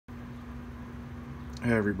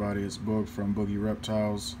Hey everybody, it's Boog from Boogie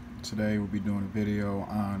Reptiles. Today we'll be doing a video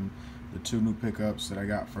on the two new pickups that I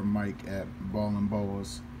got from Mike at Ballin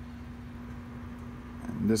Boas.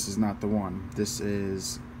 And this is not the one. This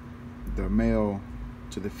is the male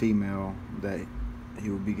to the female that he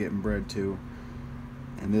will be getting bred to.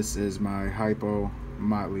 And this is my hypo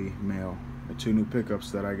motley male. The two new pickups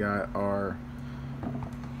that I got are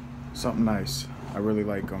something nice. I really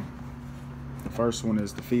like them. The first one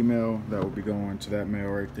is the female that will be going to that male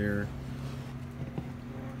right there.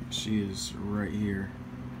 She is right here.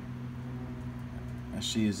 And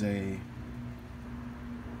she is a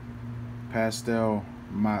pastel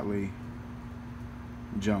motley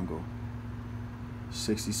jungle.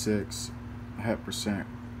 66 het%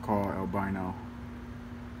 call albino.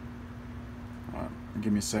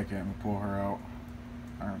 Give me a second, I'm gonna pull her out.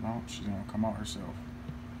 I don't know, she's gonna come out herself.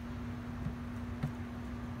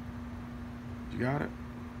 You got it?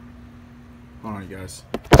 Hold on, you guys.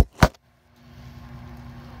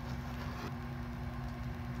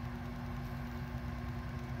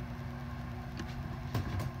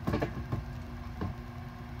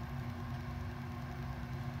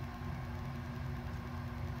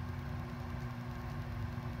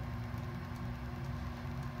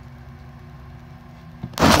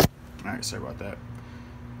 Alright, sorry about that.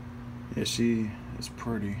 Yeah, she is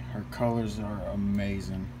pretty. Her colors are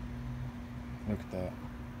amazing. Look at that.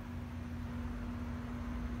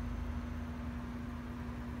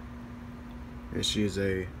 Yeah, she is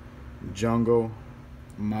a jungle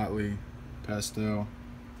motley pastel.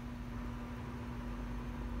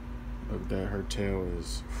 Look at that, her tail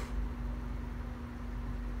is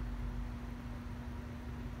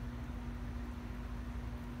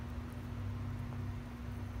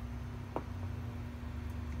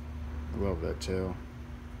love that tail.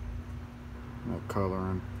 That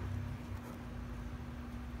coloring.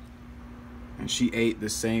 And she ate the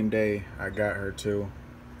same day I got her too.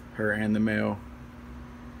 Her and the male.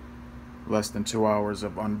 Less than 2 hours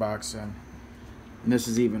of unboxing. And this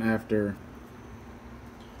is even after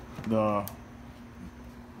the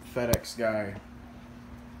FedEx guy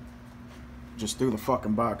just threw the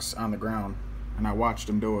fucking box on the ground and I watched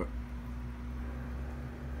him do it.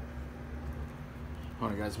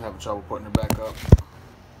 Hold on guys, I'm having trouble putting her back up.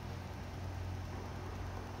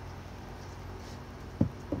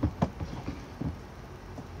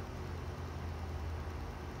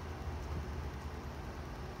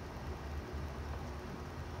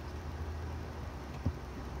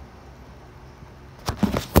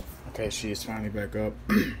 Okay, she is finally back up.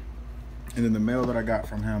 And then the male that I got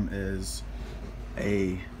from him is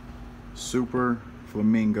a super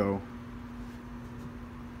flamingo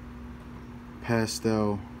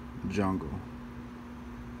pastel jungle.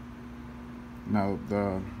 Now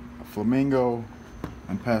the flamingo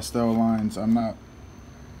and pastel lines I'm not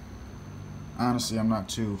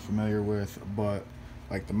too familiar with, but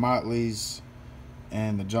like the motleys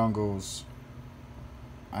and the jungles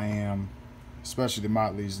I am, especially the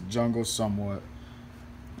motleys. The jungles somewhat.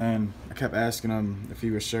 And I kept asking him if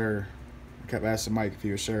he was sure. I kept asking Mike if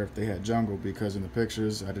he was sure if they had jungle, because in the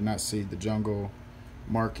pictures I did not see the jungle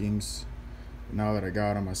markings. Now that I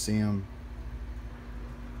got him, I see him.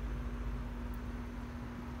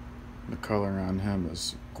 The color on him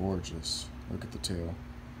is gorgeous. Look at the tail.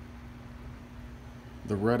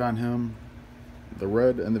 The red on him, the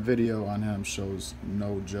red in the video on him shows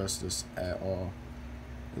no justice at all.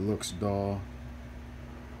 It looks dull,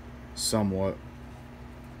 somewhat,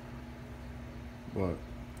 but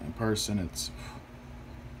in person it's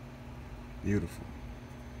beautiful.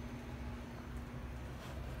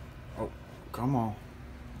 Oh, come on.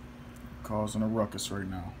 Causing a ruckus right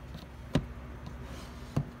now.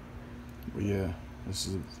 But yeah, this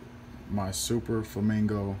is my super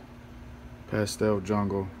flamingo pastel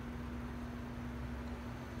jungle.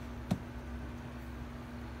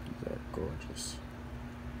 Is that gorgeous?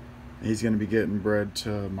 He's going to be getting bred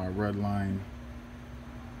to my red line,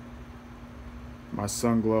 my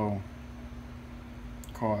Sunglow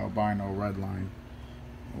call albino red line.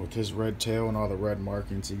 With his red tail and all the red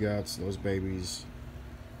markings he got, so those babies,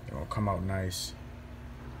 they're going to come out nice.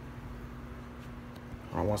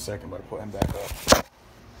 Hold on 1 second, but I put him back up.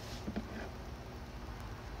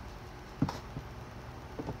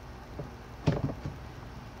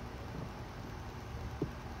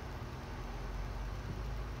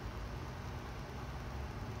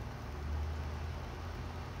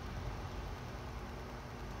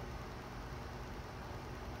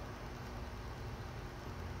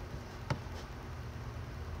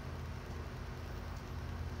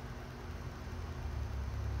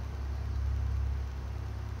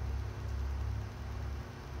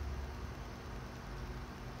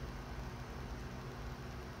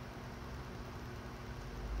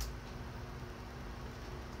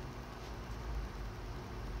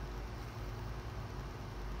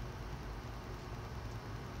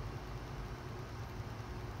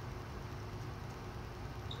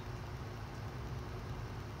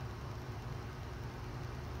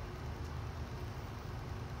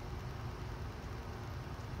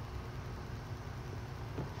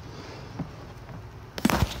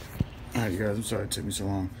 Alright, you guys, I'm sorry it took me so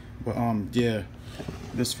long. But yeah,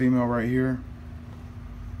 this female right here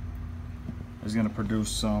is gonna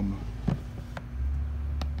produce some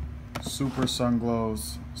super sun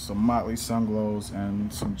glows, some motley sun glows,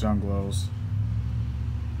 and some junglows.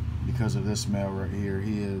 Because of this male right here,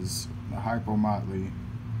 he is a hypo motley,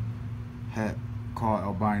 het called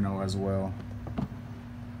albino as well.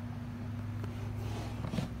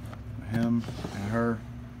 Him and her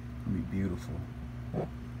will be beautiful.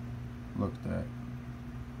 Look at that.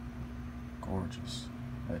 Gorgeous.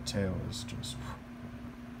 That tail is just...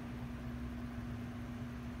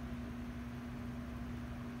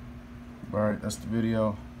 Alright, that's the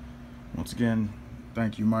video. Once again,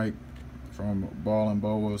 thank you, Mike, from Ballin,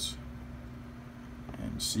 Boas.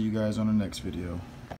 And see you guys on the next video.